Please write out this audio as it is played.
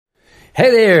Hey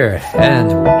there, and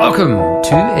welcome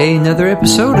to another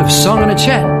episode of Song and a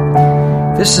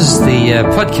Chat. This is the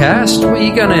podcast where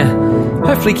you're gonna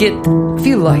hopefully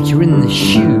feel like you're in the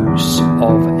shoes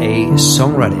of a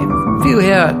songwriter. Feel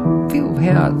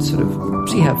how it sort of,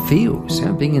 see how it feels,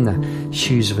 being in the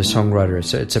shoes of a songwriter.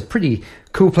 So it's a pretty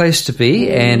cool place to be,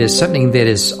 and it's something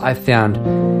that I found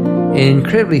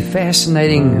incredibly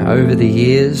fascinating over the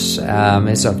years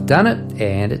as I've done it,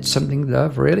 and it's something that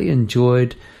I've really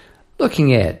enjoyed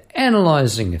looking at,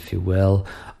 analysing, if you will,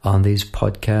 on these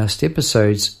podcast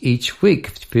episodes each week.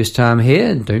 If it's your first time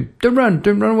here, don't run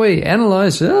away,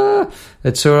 analyse.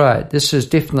 It's all right. This is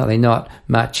definitely not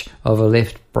much of a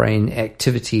left brain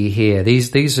activity here.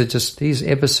 These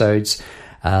episodes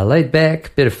are laid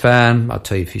back, bit of fun. I'll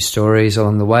tell you a few stories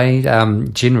along the way.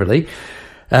 Generally,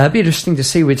 it'll be interesting to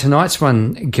see where tonight's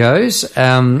one goes.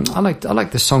 I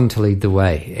like the song to lead the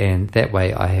way, and that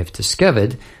way I have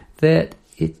discovered that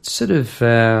it's sort of,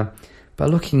 by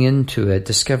looking into it,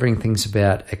 discovering things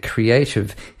about a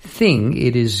creative thing,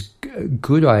 it is a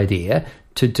good idea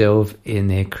to delve in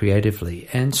there creatively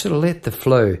and sort of let the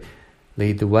flow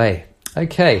lead the way.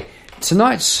 Okay,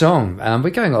 tonight's song, we're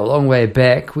going a long way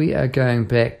back. We are going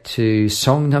back to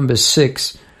song number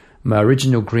 6, my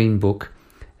original Green Book.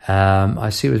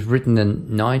 I see it was written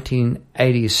in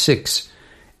 1986,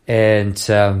 and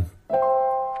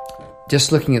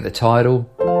just looking at the title,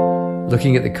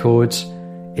 looking at the chords,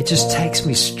 it just takes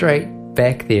me straight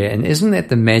back there. And isn't that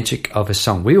the magic of a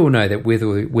song? We all know that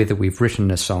whether we've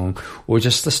written a song or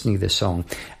just listening to the song,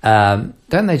 aren't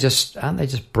they just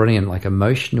brilliant, like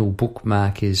emotional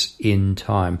bookmarkers in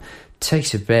time?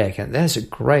 Takes it back, and that's a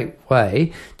great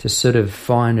way to sort of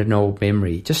find an old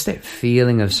memory, just that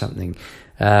feeling of something,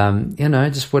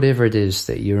 just whatever it is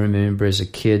that you remember as a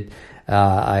kid.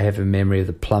 I have a memory of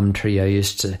the plum tree I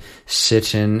used to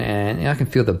sit in, and I can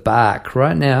feel the bark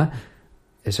right now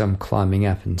as I'm climbing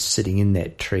up and sitting in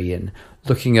that tree and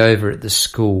looking over at the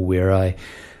school where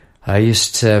I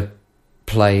used to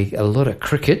play a lot of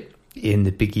cricket in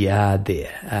the big yard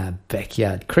there,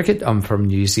 backyard cricket. I'm from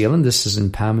New Zealand. This is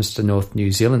in Palmerston North,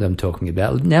 New Zealand I'm talking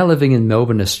about, now living in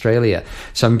Melbourne, Australia.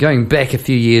 So I'm going back a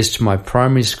few years to my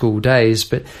primary school days,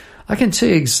 but I can tell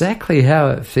you exactly how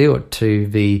it felt to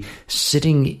be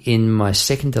sitting in my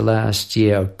second to last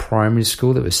year of primary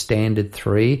school. That was Standard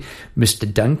 3.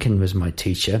 Mr. Duncan was my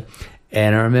teacher.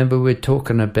 And I remember we're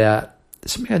talking about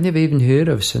something I'd never even heard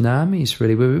of, tsunamis,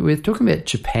 really. We were talking about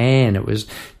Japan. It was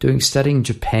studying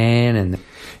Japan, and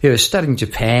it was studying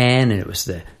Japan, and it was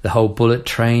the whole bullet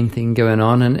train thing going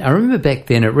on. And I remember back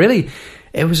then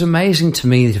it was amazing to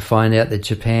me to find out that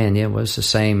Japan, was the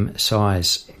same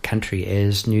size country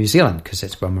as New Zealand, because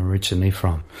that's where I'm originally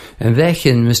from. And back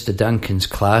in Mr. Duncan's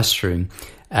classroom,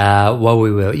 while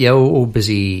we were all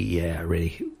busy,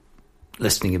 really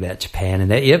listening about Japan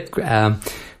and that,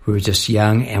 we were just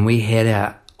young, and we had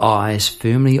our eyes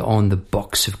firmly on the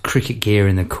box of cricket gear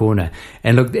in the corner.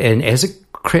 And look, and as it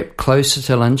crept closer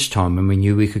to lunchtime, and we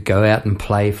knew we could go out and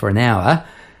play for an hour,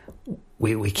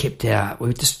 we were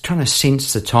just trying to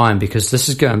sense the time, because this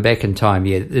is going back in time,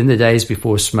 in the days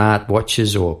before smart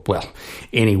watches or,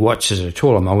 any watches at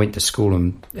all. I went to school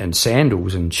in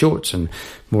sandals and shorts and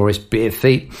more or less bare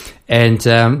feet. And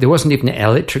there wasn't even an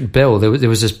electric bell. There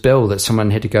was this bell that someone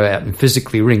had to go out and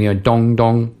physically ring, dong,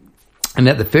 dong. And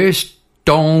at the first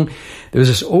dong, there was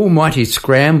this almighty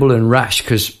scramble and rush,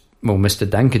 because, Mr.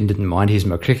 Duncan didn't mind. He's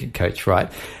my cricket coach,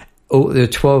 right? There were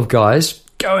 12 guys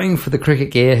going for the cricket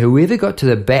gear. Whoever got to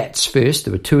the bats first,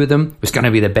 there were 2 of them, was going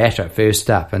to be the batter first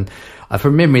up. And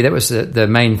from memory, that was the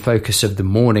main focus of the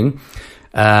morning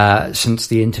since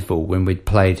the interval when we'd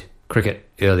played cricket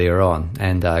earlier on.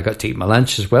 And I got to eat my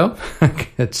lunch as well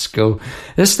at school.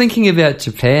 Just thinking about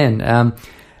Japan.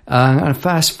 I'm going to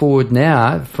fast forward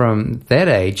now from that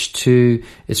age to,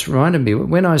 it's reminded me,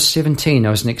 when I was 17,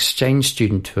 I was an exchange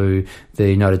student to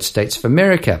the United States of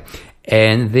America.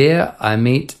 And there I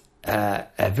meet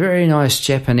a very nice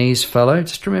Japanese fellow.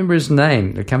 Just remember his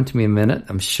name. It'll come to me in a minute,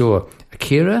 I'm sure.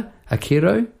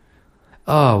 Akiro?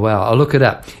 Oh, wow, I'll look it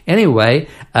up. Anyway,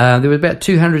 there were about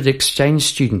 200 exchange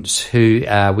students who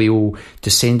we all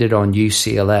descended on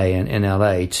UCLA in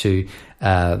LA to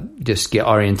just get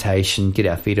orientation, get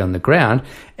our feet on the ground.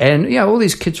 And, all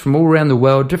these kids from all around the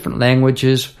world, different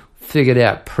languages, figured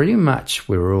out pretty much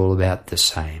we were all about the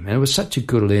same. And it was such a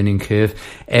good learning curve.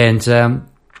 And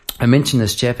I mentioned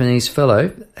this Japanese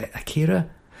fellow, Akira.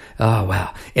 Oh,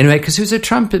 wow. Anyway, because he was a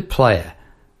trumpet player.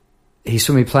 He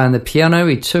saw me playing the piano.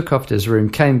 He took off to his room,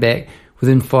 came back.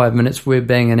 Within 5 minutes, we're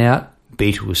banging out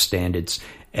Beatles standards.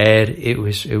 And it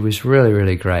was really,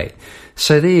 really great.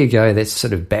 So there you go. That's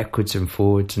sort of backwards and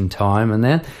forwards in time and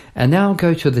that. And now I'll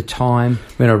go to the time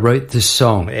when I wrote this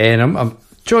song. And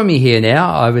join me here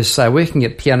now. I was working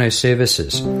at Piano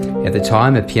Services at the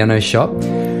time, a piano shop.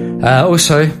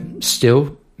 Also,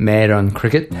 still mad on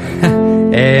cricket.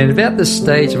 And about this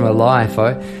stage of my life,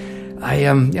 I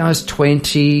was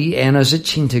 20 and I was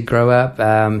itching to grow up,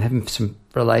 having some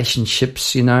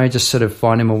relationships, just sort of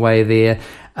finding my way there.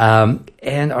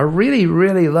 And I really,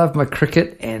 really loved my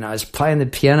cricket, and I was playing the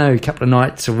piano a couple of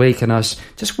nights a week, and I was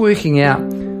just working out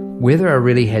whether I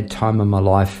really had time in my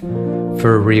life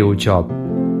for a real job.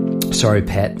 Sorry,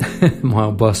 Pat, my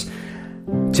old boss.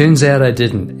 Turns out I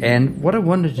didn't. And what I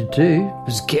wanted to do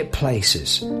was get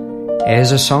places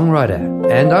as a songwriter.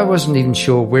 And I wasn't even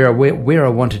sure where I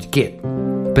wanted to get,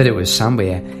 but it was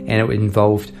somewhere, and it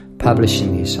involved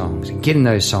publishing these songs and getting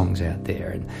those songs out there.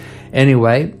 And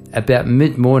anyway, about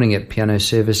mid-morning at Piano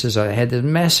Services, I had this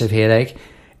massive headache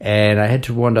and I had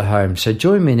to wander home. So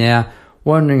join me now,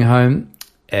 wandering home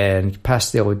and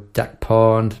past the old duck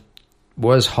pond.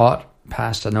 Was hot,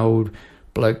 past an old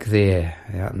bloke there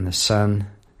out in the sun,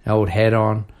 an old hat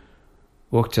on,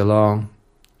 walked along,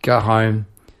 got home,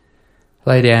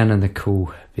 lay down in the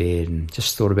cool bed and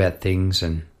just thought about things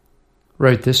and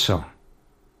wrote this song.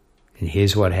 And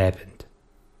here's what happened.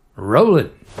 Roll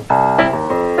it.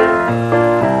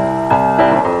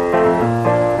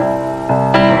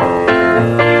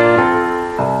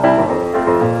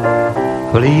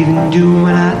 Believe in doing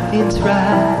what I think's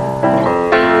right,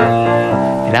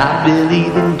 and I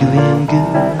believe in doing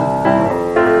good.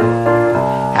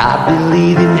 I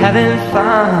believe in having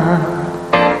fun,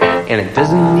 and it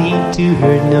doesn't need to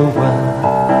hurt no one.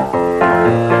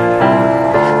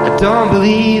 I don't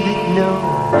believe it, no.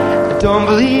 I don't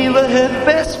believe what her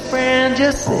best friend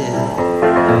just said.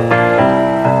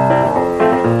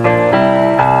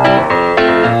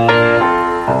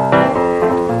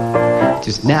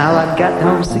 Just now I got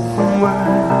homesick from work.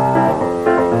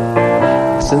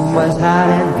 The sun was hot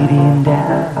and beating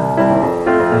down,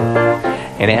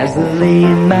 and as I lay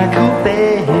in my cool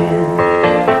bed,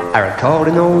 I recalled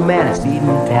an old man that's eating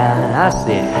down. And I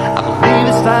said, I believe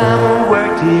it's time I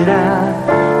worked it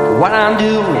out, what I'm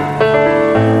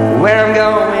doing, where I'm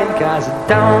going, 'cause I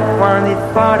don't want it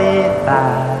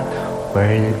 45,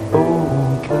 wearing an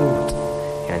old coat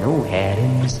and an old hat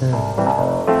in the sun.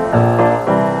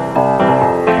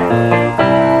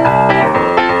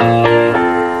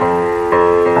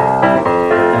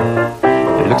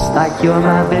 Like you're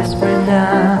my best friend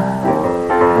now,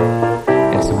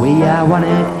 it's the way I want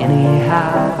it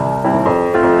anyhow.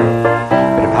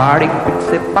 But if heartache would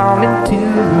slip on in two,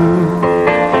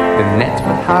 then that's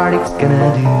what heartache's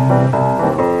gonna do.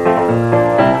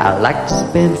 I like to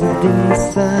spend it in the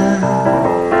sun,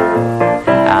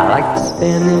 I like to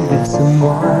spend it with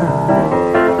someone,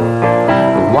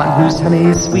 the one whose honey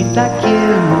is sweet like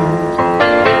you,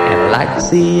 and I like to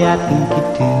see I think you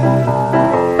do.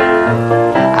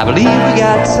 I believe we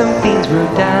got some things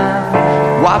wrote down,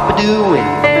 what we're doing,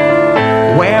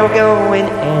 where we're going,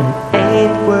 and it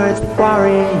ain't worth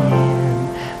worrying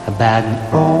about an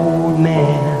old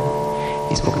man.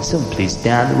 He's walking someplace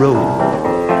down the road.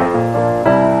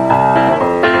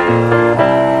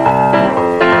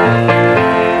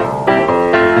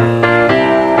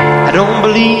 I don't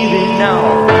believe it,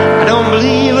 no. I don't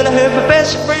believe what I heard my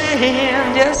best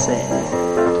friend just said.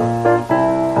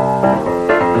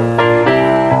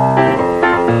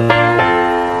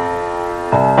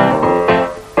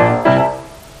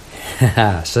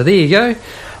 So there you go.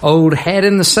 Old Hat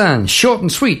in the Sun. Short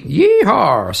and sweet.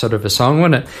 Yeehaw! Sort of a song,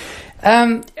 wasn't it?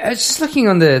 I was just looking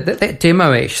on that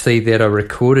demo, actually, that I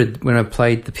recorded when I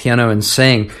played the piano and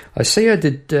sang. I see I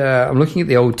did, I'm looking at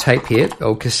the old tape here,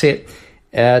 old cassette.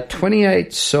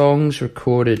 28 songs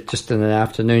recorded just in an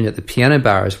afternoon at the piano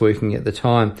bar I was working at the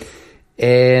time.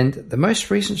 And the most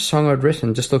recent song I'd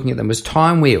written, just looking at them, was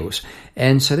Time Wheels.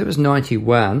 And so that was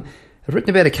 91. I'd written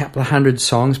about a couple of hundred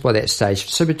songs by that stage.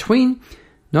 So between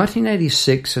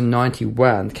 1986 and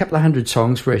 91, a couple of hundred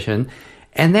songs written,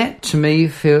 and that to me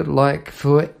felt like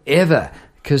forever.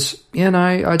 Because,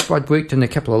 I'd worked in a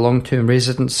couple of long-term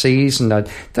residencies and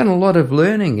I'd done a lot of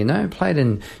learning, played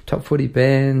in top 40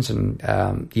 bands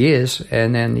and years,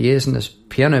 and then years in this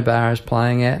piano bar I was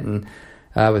playing at, and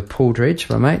with Paul Dredge,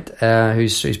 my mate,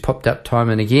 who's popped up time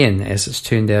and again, as it's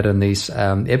turned out in these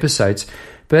episodes.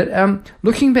 But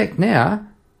looking back now,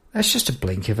 that's just a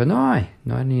blink of an eye,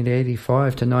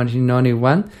 1985 to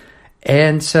 1991.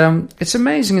 And it's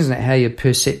amazing, isn't it, how your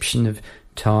perception of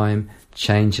time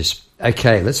changes.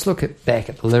 Okay, let's look back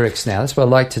at the lyrics now. That's what I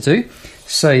like to do.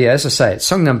 So, yeah, as I say, it's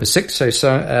song number 6.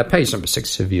 So page number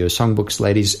 6 of your songbooks,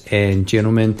 ladies and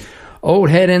gentlemen. Old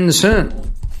Hat in the Sun.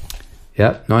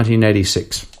 Yep,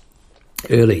 1986.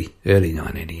 Early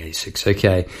 1986.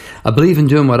 Okay. I believe in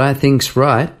doing what I think's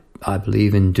right. I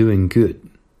believe in doing good.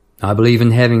 I believe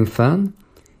in having fun.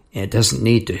 And it doesn't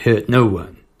need to hurt no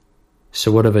one.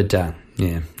 So what have I done?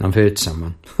 Yeah, I've hurt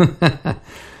someone. I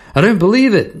don't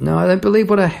believe it. No, I don't believe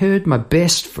what I heard my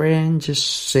best friend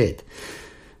just said.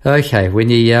 Okay, when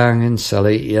you're young and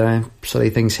silly,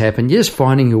 silly things happen. You're just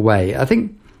finding your way. I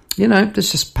think,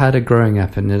 that's just part of growing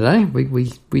up, isn't it, eh?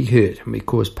 We hurt and we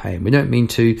cause pain. We don't mean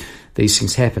to. These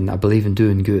things happen. I believe in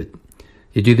doing good.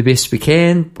 You do the best we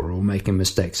can. We're all making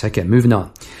mistakes. Okay, moving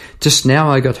on. Just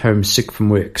now I got home sick from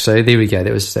work. So there we go.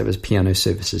 That was piano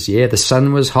services. Yeah, the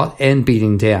sun was hot and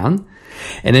beating down.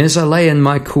 And as I lay in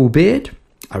my cool bed,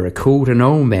 I recalled an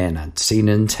old man I'd seen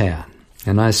in town.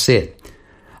 And I said,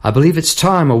 I believe it's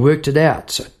time I worked it out.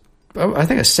 So I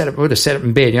think I would have sat up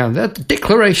in bed. That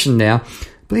declaration now. I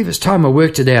believe it's time I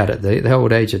worked it out at the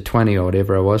old age of 20 or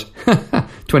whatever I was.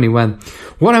 21.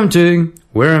 What I'm doing,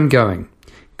 where I'm going.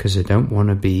 Because I don't want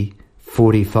to be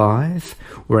 45,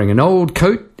 wearing an old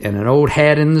coat and an old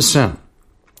hat in the sun.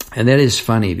 And that is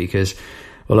funny because,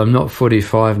 well, I'm not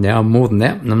 45 now, I'm more than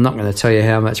that, and I'm not going to tell you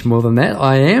how much more than that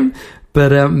I am. But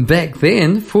back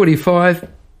then, 45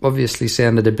 obviously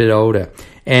sounded a bit older.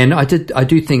 And I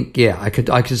do think, I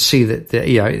could see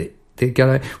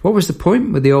that, what was the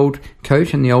point with the old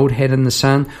coat and the old hat in the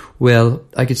sun? Well,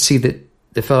 I could see that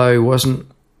the fellow wasn't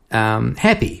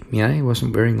happy, he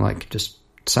wasn't wearing like just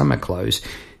summer clothes.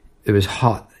 It was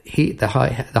hot,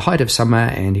 the height of summer,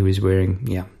 and he was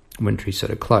wearing wintry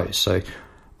sort of clothes. So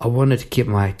I wanted to get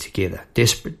my act together,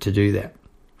 desperate to do that.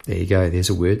 There you go, there's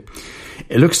a word.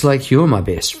 It looks like you're my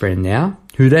best friend now.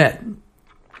 Who that?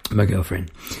 My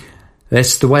girlfriend.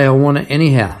 That's the way I want it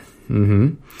anyhow.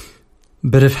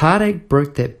 But if heartache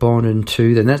broke that bond in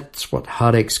two, then that's what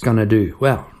heartache's gonna do.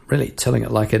 Well, really telling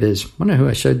it like it is. I wonder who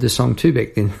I showed this song to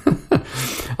back then.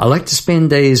 I like to spend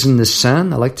days in the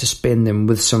sun. I like to spend them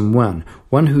with someone.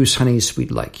 One who's honey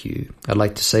sweet like you. I'd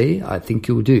like to say, I think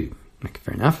you'll do. Okay,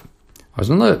 fair enough. I was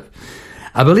in love.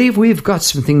 I believe we've got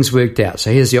some things worked out.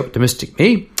 So here's the optimistic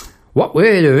me. What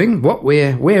we're doing,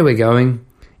 where we're going,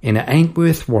 and it ain't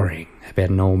worth worrying about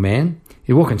an old man.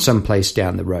 He's walking someplace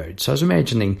down the road. So I was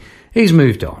imagining he's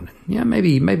moved on.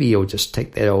 Maybe he'll just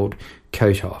take that old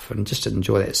coat off and just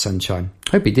enjoy that sunshine.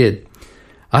 Hope he did.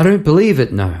 I don't believe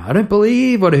it, no. I don't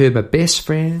believe what I heard my best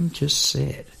friend just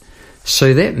said.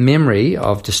 So that memory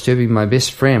of disturbing my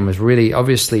best friend was really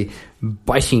obviously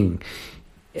biting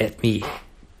at me.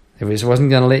 It wasn't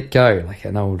going to let go like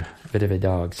an old bit of a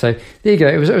dog. So there you go.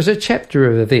 It was a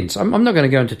chapter of events. I'm not going to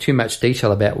go into too much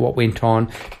detail about what went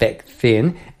on back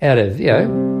then out of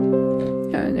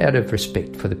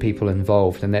respect for the people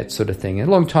involved and that sort of thing. A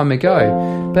long time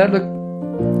ago. But look,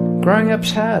 growing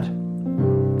up's hard.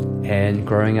 And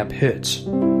growing up hurts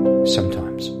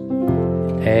sometimes.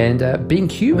 And being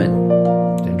human,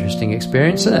 it's an interesting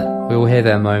experience, isn't it? We all have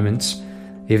our moments,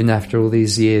 even after all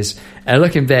these years. And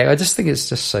looking back, I just think it's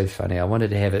just so funny. I wanted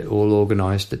to have it all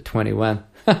organised at 21.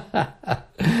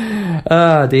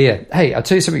 Oh dear. Hey, I'll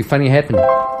tell you something funny happened.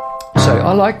 So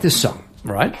I like this song,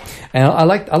 right? And I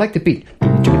like the beat.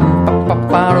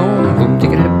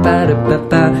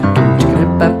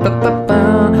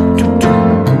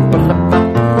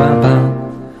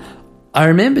 I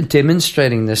remember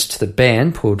demonstrating this to the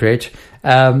band, Paul Dredge,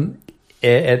 at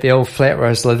the old flat where I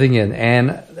was living in,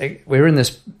 and we were in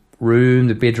this room,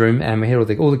 the bedroom, and we had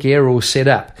all the gear all set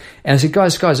up. And I said,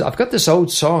 guys, I've got this old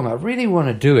song. I really want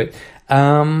to do it.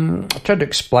 I tried to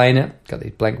explain it, got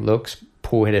these blank looks.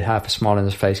 Paul had half a smile on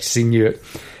his face because he knew it.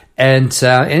 And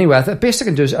anyway, I thought the best I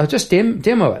can do is I'll just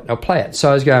demo it. I'll play it.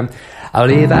 So I was going, I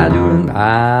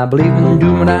believe in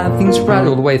doing what I think's right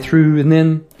all the way through, and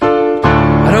then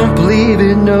I don't believe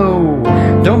it, no.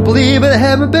 Don't believe it, I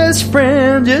have my best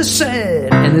friend just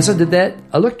said. And as I did that,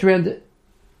 I looked around.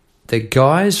 The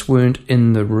guys weren't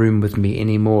in the room with me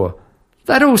anymore.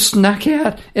 They'd all snuck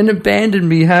out and abandoned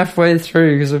me halfway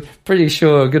through because I'm pretty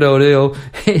sure good old Earl,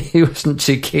 he wasn't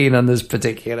too keen on this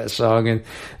particular song. And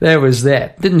that was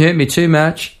that. Didn't hurt me too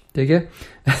much, did you?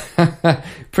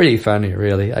 Pretty funny,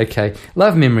 really. Okay,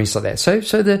 love memories like that. So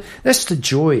that's the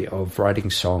joy of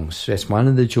writing songs. That's one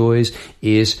of the joys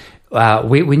is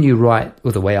when you write,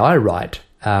 or the way I write,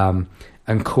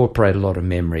 incorporate a lot of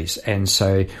memories. And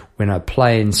so when I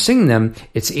play and sing them,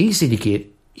 it's easy to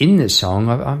get in the song.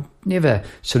 I'm never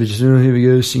sort of just, oh, here we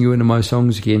go, sing you into my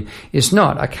songs again. It's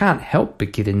not. I can't help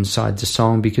but get inside the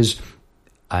song because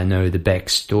I know the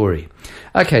backstory.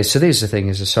 Okay, so there's the thing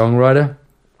as a songwriter.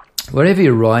 whatever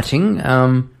you're writing,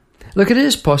 look, it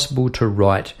is possible to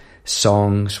write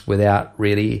songs without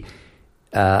really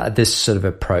this sort of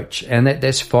approach, and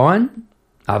that's fine.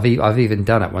 I've even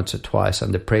done it once or twice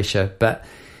under pressure, but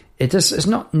it's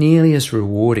not nearly as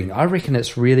rewarding. I reckon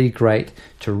it's really great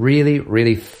to really,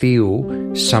 really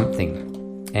feel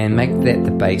something and make that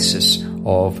the basis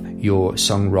of your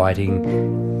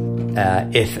songwriting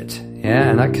effort.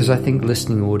 Yeah, and because I think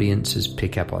listening audiences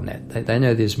pick up on that. They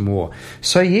know there's more.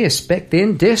 So yes, back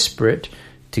then, desperate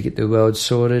to get the world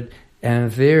sorted,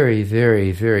 and very,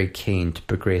 very, very keen to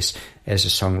progress as a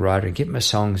songwriter and get my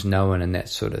songs known and that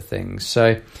sort of thing.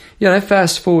 So,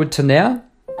 fast forward to now,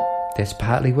 that's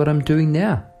partly what I'm doing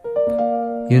now.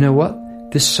 You know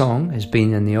what? This song has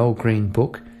been in the old green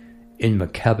book in my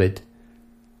cupboard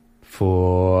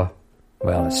for,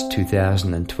 it's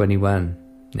 2021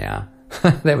 now.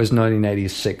 That was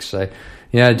 1986, so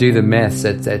do the maths.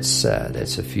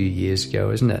 That's a few years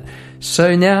ago, isn't it?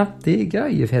 So now there you go.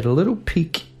 You've had a little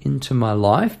peek into my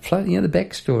life, the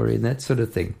backstory and that sort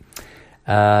of thing.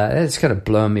 It's kind of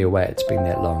blown me away. It's been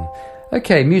that long.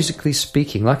 Okay, musically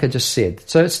speaking, like I just said,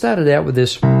 so it started out with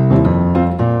this.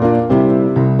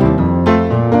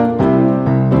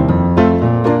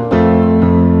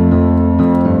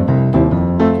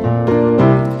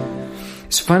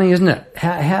 It's funny, isn't it?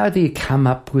 How do you come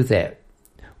up with that?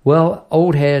 Well,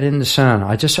 Old Hat in the Sun.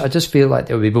 I just feel like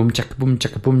there would be boom chaka boom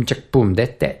chaka boom chaka boom.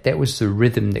 That was the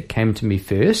rhythm that came to me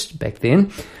first back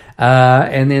then,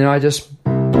 and then I just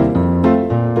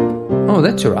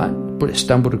that's all right. But I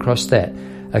stumbled across that.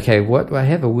 Okay, what do I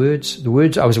have? The words.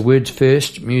 I was a words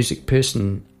first music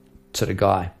person sort of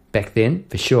guy back then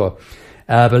for sure.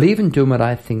 Believe in doing what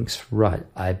I think's right.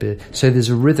 So there's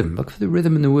a rhythm. Look for the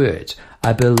rhythm in the words.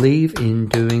 I believe in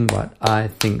doing what I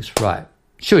think's right.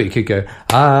 Sure, you could go,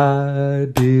 I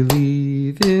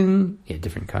believe in...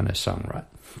 different kind of song, right?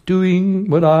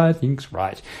 Doing what I think's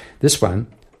right. This one,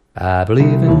 I believe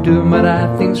in doing what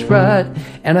I think's right.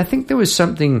 And I think there was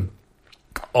something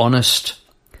honest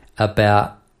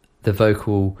about the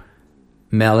vocal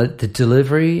melody, the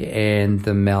delivery and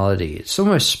the melody. It's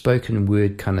almost spoken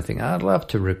word kind of thing. I'd love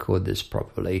to record this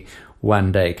properly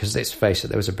one day, because let's face it,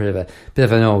 that was a bit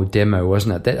of an old demo,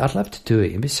 wasn't it? I'd love to do it.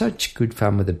 It'd be such good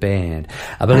fun with the band.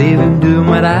 I believe in doing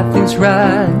what I think's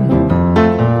right,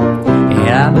 and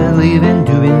I believe in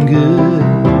doing good.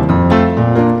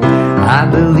 I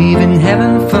believe in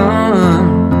having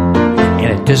fun,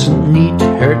 and it doesn't need to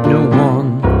hurt no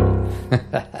one.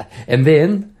 And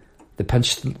then the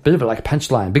bit of like a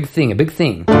punchline, a big thing.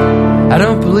 I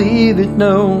don't believe it,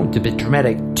 no, it's a bit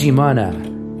dramatic, G minor.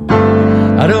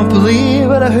 I don't believe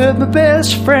what I heard my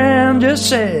best friend just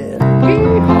said.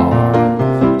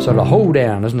 Yee-haw. Sort of hold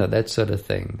down, isn't it? That sort of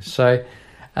thing. So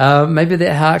maybe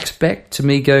that harks back to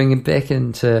me going back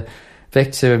to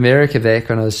America back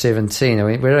when I was 17.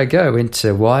 Where did I go? I went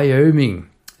to Wyoming,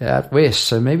 out west.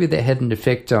 So maybe that had an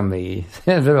effect on me.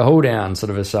 A bit of a hold down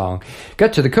sort of a song.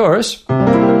 Got to the chorus.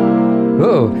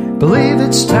 Oh, believe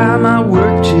it's time I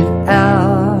worked it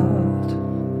out.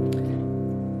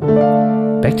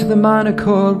 Back to the minor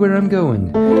chord where I'm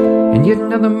going, and yet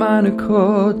another minor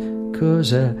chord,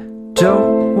 'cause I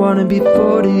don't want to be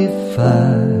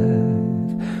 45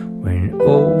 when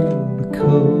old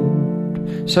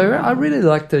cold. So I really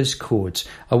like those chords.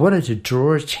 I wanted to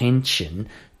draw attention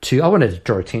to all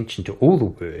the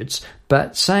words,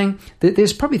 but saying that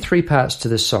there's probably three parts to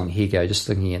this song. Here you go, just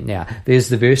looking at it now. There's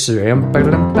the verses, right?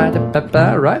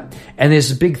 And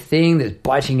there's a big thing that's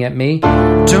biting at me.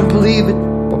 Don't believe it,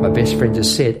 what my best friend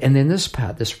just said. And then this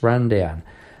part, this rundown.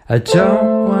 I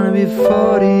don't want to be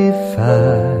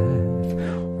 45,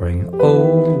 wearing an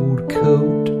old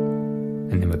coat.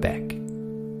 And then we're back.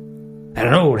 And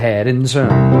an old hat in the sun.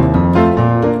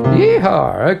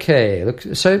 Yeehaw, okay. Look,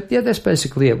 so yeah, that's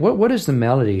basically it. What is the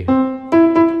melody?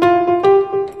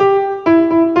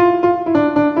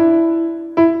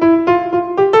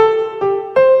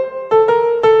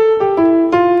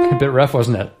 A bit rough,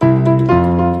 wasn't it?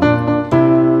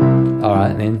 All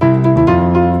right, then.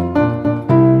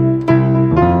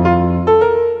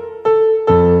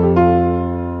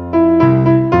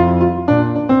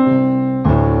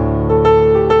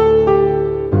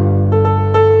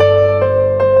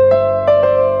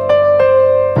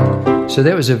 So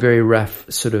that was a very rough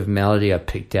sort of melody I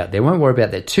picked out there. Won't worry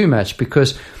about that too much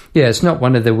because, yeah, it's not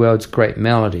one of the world's great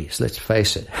melodies, let's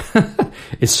face it.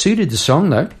 It suited the song,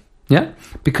 though, yeah,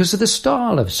 because of the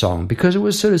style of song, because it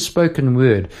was sort of spoken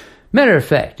word. Matter of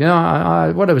fact, you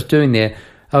know, what I was doing there,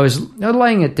 I was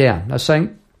laying it down. I was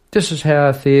saying, this is how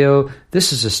I feel,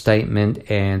 this is a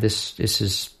statement, and this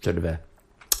is sort of a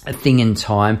thing in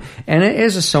time. And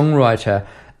as a songwriter,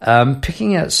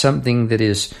 Picking out something that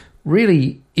is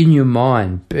really in your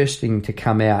mind, bursting to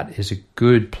come out, is a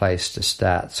good place to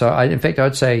start. So, in fact,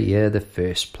 I'd say, the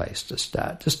first place to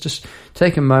start. Just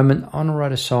take a moment. I want to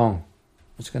write a song.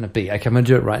 What's it going to be? Okay, I'm going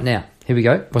to do it right now. Here we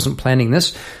go. Wasn't planning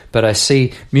this, but I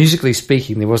see, musically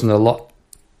speaking, there wasn't a lot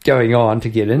going on to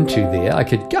get into there. I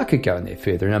could go in there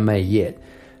further, and I may yet.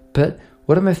 But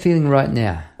what am I feeling right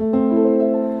now?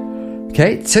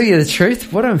 Okay, tell you the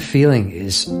truth, what I'm feeling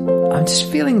is, I'm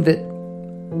just feeling that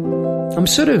I'm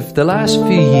sort of, the last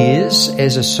few years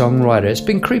as a songwriter, it's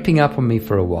been creeping up on me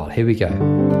for a while. Here we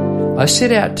go. I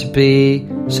set out to be,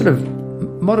 sort of,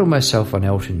 model myself on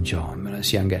Elton John when I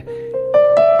was younger.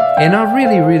 And I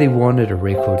really, really wanted a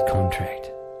record contract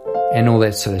and all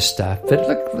that sort of stuff. But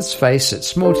look, let's face it,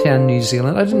 small town New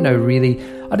Zealand, I didn't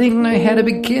know how to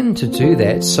begin to do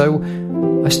that. So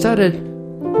I started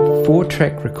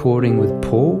 4-track recording with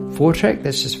Paul. 4-track,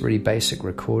 that's just really basic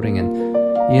recording. And,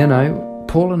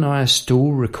 Paul and I are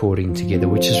still recording together,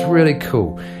 which is really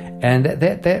cool. And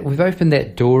that we've opened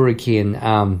that door again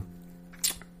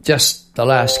just the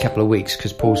last couple of weeks,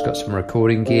 because Paul's got some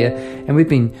recording gear, and we've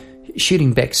been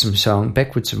shooting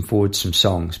backwards and forwards some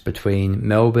songs between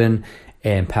Melbourne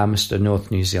and Palmerston, North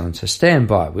New Zealand. So stand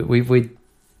by.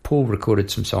 Paul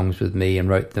recorded some songs with me and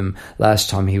wrote them last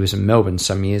time he was in Melbourne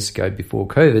some years ago before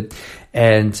COVID,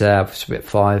 and it's about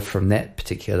 5 from that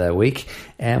particular week,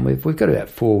 and we've got about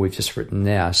 4 we've just written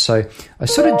now. So I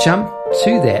sort of jumped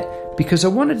to that because I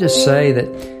wanted to say that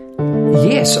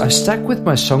yes, I stuck with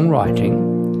my songwriting,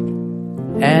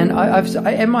 and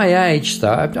at my age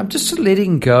though, I'm just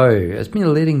letting go. It's been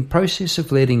a process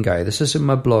of letting go. This is in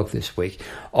my blog this week,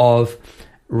 of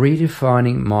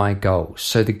redefining my goals.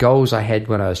 So the goals I had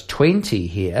when I was 20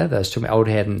 here, those two old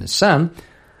Dad and the Son,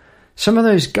 some of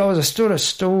those goals are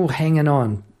still hanging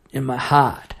on in my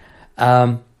heart.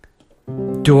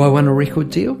 Do I want a record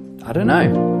deal? I don't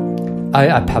know.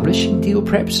 A publishing deal,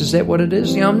 perhaps? Is that what it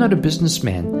is? I'm not a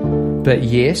businessman. But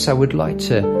yes,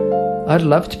 I'd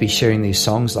love to be sharing these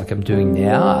songs like I'm doing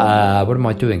now. What am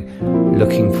I doing?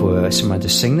 Looking for someone to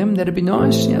sing them. That'd be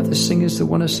nice. The singers that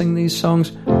want to sing these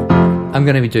songs. I'm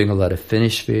going to be doing a lot of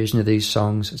finished version of these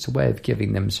songs. It's a way of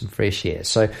giving them some fresh air.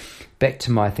 So back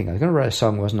to my thing. I was going to write a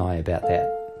song, wasn't I, about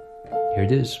that? Here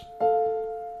it is.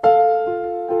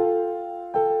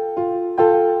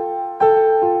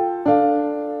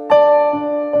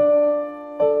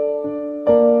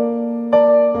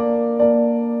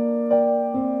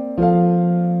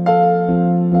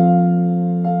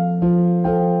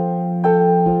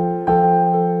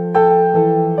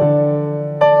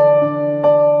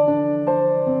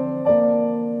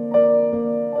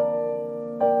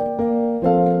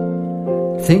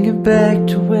 Thinking back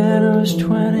to when I was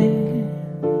 20,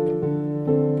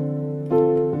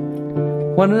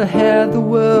 wanted to have the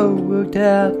world worked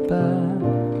out by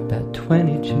about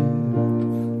 22.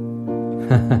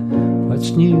 What's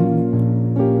new?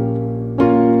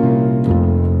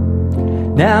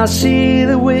 Now I see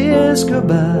the wheels go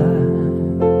by,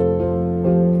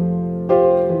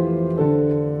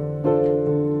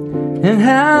 and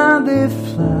how they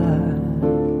fly.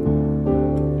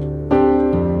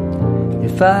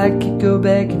 If I could go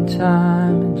back in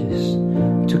time and just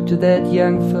talk to that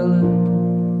young fella,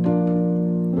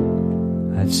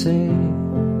 I'd say,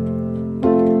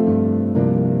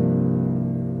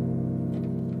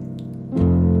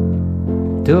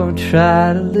 don't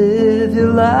try to live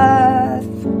your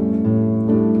life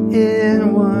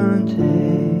in one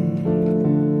day.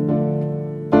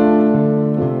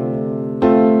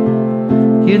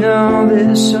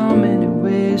 There's so many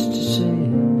ways to say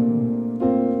it,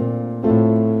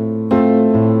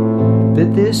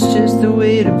 but this is just the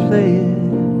way to play it.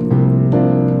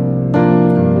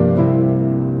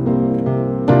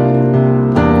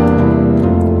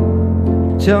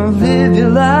 Don't live your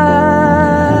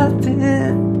life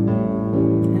in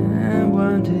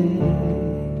one day.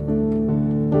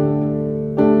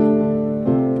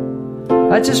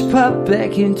 I just pop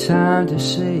back in time to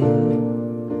say it.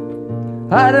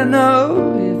 I don't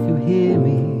know if you hear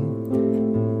me.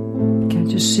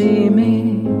 Can't you see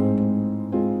me?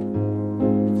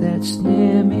 That's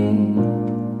near me.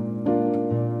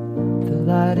 The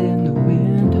light in the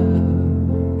window.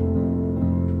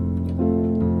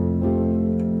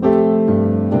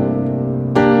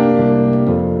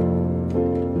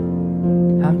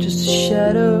 I'm just a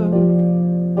shadow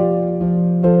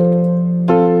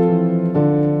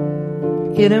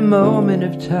in a moment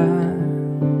of time.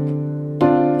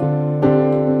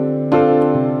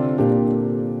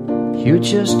 You're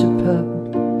just a pup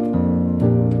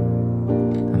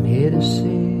I'm here to see.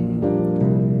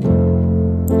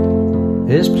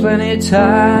 there's plenty of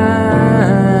time.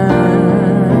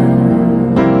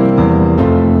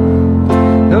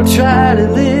 Don't try to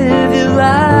live your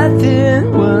life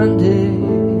in one day,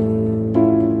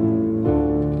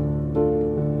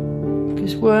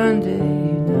 'cause one day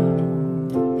you know,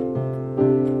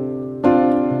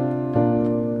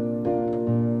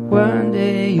 one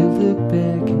day you look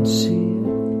back and see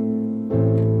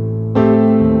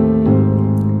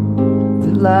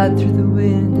the light through the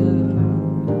window.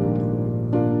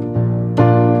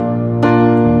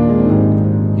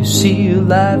 You see your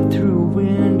life through a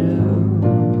window,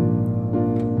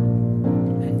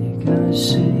 and you're gonna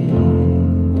see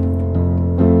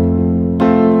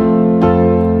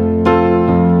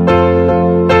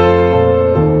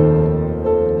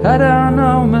I don't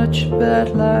know much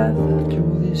about life after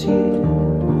all these years.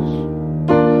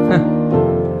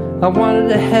 I wanted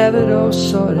to have it all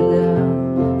sorted out.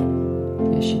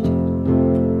 Yes, you did.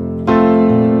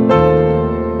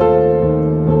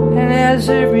 And as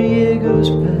every year goes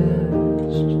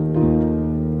past,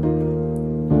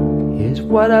 here's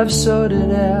what I've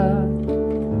sorted out.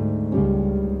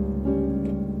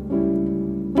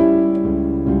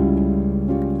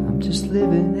 I'm just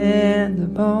living in the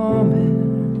moment.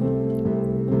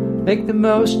 Make the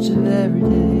most of every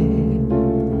day,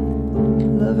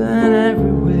 loving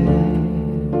every way.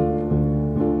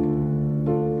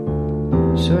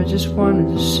 So I just wanted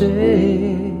to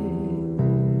say,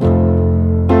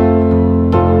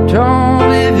 don't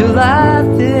live your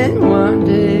life in one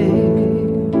day.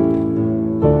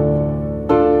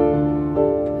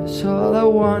 That's all I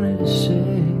wanted to say.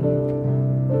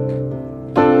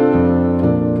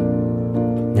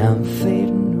 Now I'm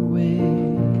fading away.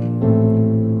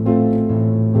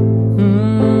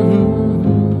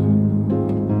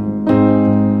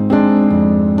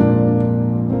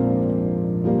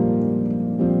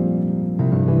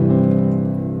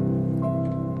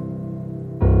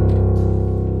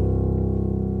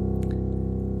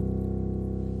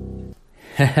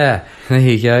 There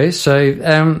you go. So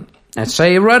that's how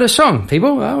you write a song,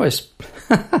 people. That's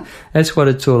what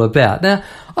it's all about. Now,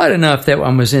 I don't know if that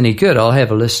one was any good. I'll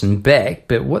have a listen back.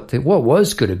 But what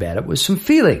was good about it was some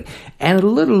feeling, and a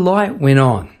little light went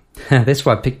on. That's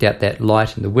why I picked out that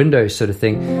light in the window sort of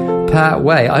thing part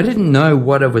way. I didn't know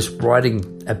what I was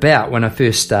writing about when I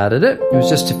first started it. It was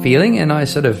just a feeling, and I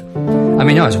was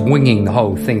winging the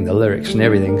whole thing, the lyrics and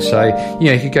everything. So,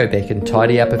 you could go back and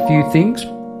tidy up a few things.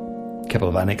 A couple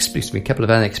of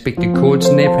unexpected chords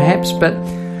in there perhaps, but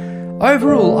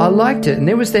overall I liked it. And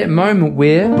there was that moment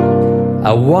where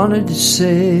I wanted to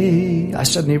say, I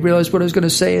suddenly realised what I was going to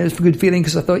say, and it was a good feeling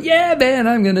because I thought, yeah man,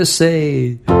 I'm going to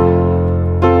say, don't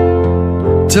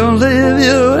live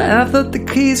you, and I thought the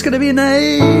key's going to be an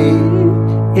A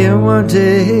in one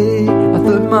day. I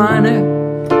thought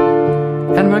minor,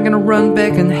 and am I going to run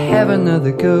back and have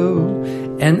another go?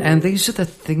 And these are the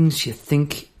things you're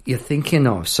thinking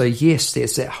of. So yes,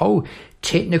 there's that whole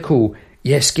technical,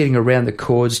 yes, getting around the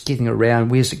chords, getting around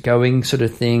where's it going sort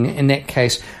of thing. In that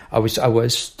case, I was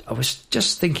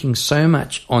just thinking so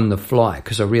much on the fly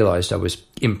because I realised I was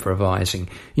improvising.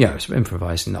 I was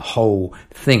improvising the whole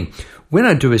thing. When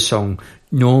I do a song,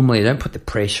 normally I don't put the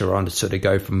pressure on to sort of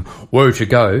go from woe to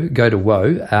go to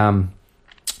woe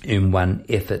in one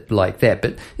effort like that.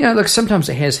 But look, sometimes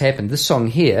it has happened. This song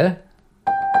here.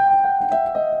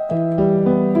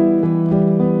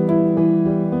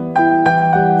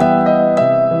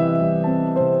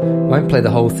 Won't play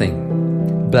the whole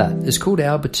thing, but it's called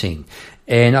Albertine,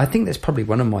 and I think that's probably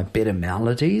one of my better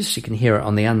melodies. You can hear it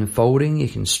on the Unfolding, you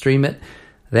can stream it.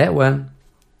 That one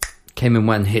came in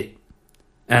one hit,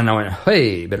 and I went,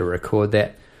 hey, better record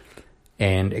that,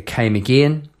 and it came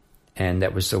again, and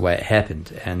that was the way it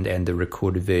happened, and the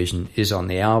recorded version is on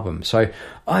the album. So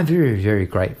I'm very, very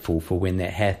grateful for when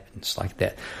that happens like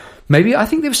that. Maybe I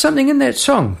think there was something in that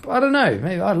song. I don't know.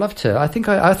 Maybe I'd love to. I think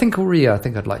I'd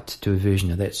like to do a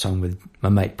version of that song with my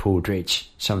mate Paul Dredge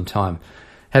sometime.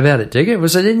 How about it, Digger?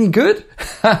 Was it any good?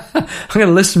 I'm going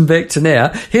to listen back to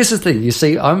now. Here's the thing. You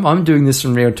see, I'm doing this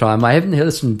in real time. I haven't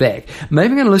listened back. Maybe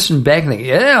I'm going to listen back and think,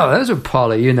 yeah, that was a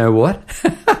poly, you know what?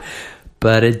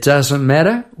 But it doesn't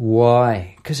matter.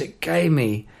 Why? Because it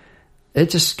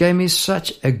just gave me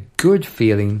such a good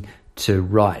feeling to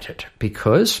write it,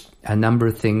 because a number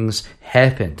of things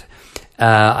happened.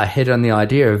 I had on the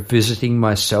idea of visiting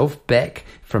myself back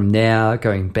from now,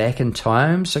 going back in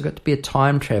time, so I got to be a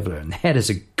time traveller, and that is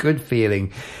a good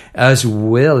feeling. I was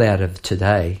well out of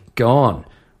today, gone.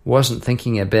 Wasn't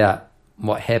thinking about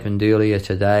what happened earlier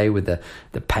today with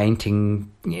the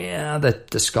painting. Yeah,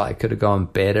 the sky could have gone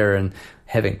better, and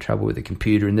having trouble with the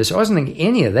computer and this. I wasn't thinking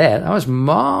any of that. I was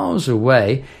miles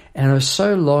away, and I was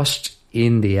so lost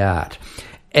in the art.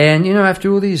 And,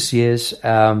 after all these years,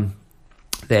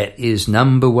 that is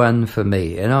number one for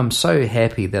me. And I'm so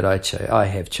happy that I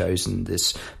have chosen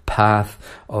this path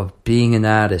of being an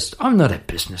artist. I'm not a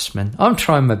businessman. I'm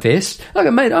trying my best. Like I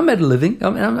made a living. I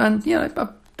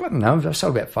don't know, I've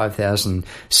sold about 5,000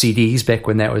 CDs back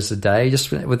when that was the day,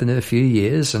 just within a few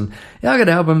years. And I got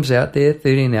albums out there,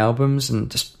 13 albums, and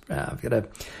just I've got a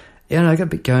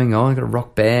bit going on. I've got a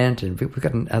rock band, and we've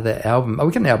got another album.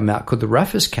 We got an album out called The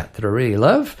Roughest Cut that I really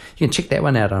love. You can check that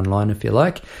one out online if you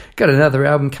like. Got another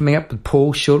album coming up with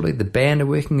Paul shortly. The band are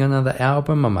working on another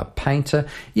album. I'm a painter.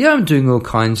 Yeah, I'm doing all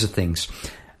kinds of things.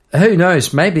 Who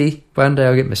knows? Maybe one day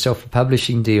I'll get myself a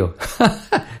publishing deal.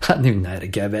 I don't even know how to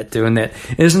go about doing that.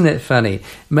 Isn't that funny?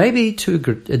 Maybe to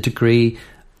a degree.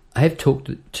 I have talked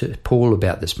to Paul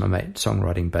about this, my mate,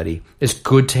 songwriting buddy. It's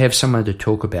good to have someone to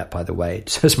talk about, by the way.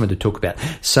 Someone to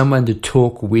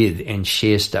talk with and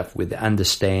share stuff with,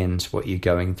 understands what you're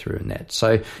going through and that.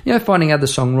 So, finding other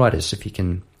songwriters, if you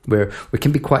can, where we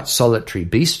can be quite solitary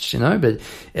beasts, but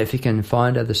if you can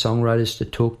find other songwriters to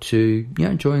talk to,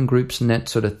 join groups and that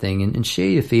sort of thing, and share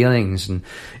your feelings and,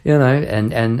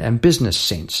 and business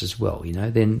sense as well,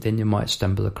 then you might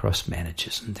stumble across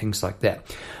managers and things like that.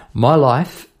 My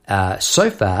life,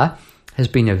 so far, has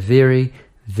been a very,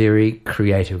 very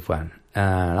creative one.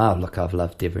 I've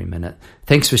loved every minute.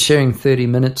 Thanks for sharing 30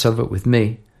 minutes of it with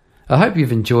me. I hope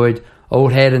you've enjoyed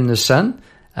Old Hat in the Sun.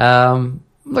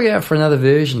 Look out for another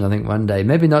version, I think, one day.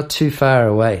 Maybe not too far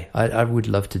away. I would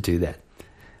love to do that.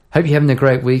 Hope you're having a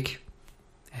great week.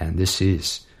 And this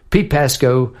is Pete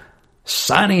Pasco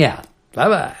signing out.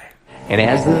 Bye-bye. And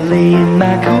as I lay in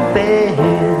my cool bed,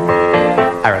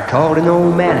 I recalled an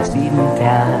old man I seen in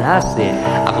town. I said,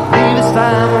 I believe it's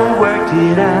time I worked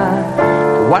it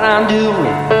out. What I'm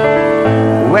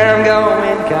doing, where I'm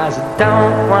going, 'cause I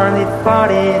don't want it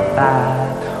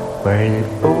 45. Wearing a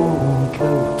old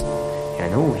coat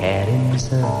and an old hat in the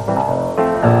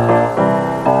sun.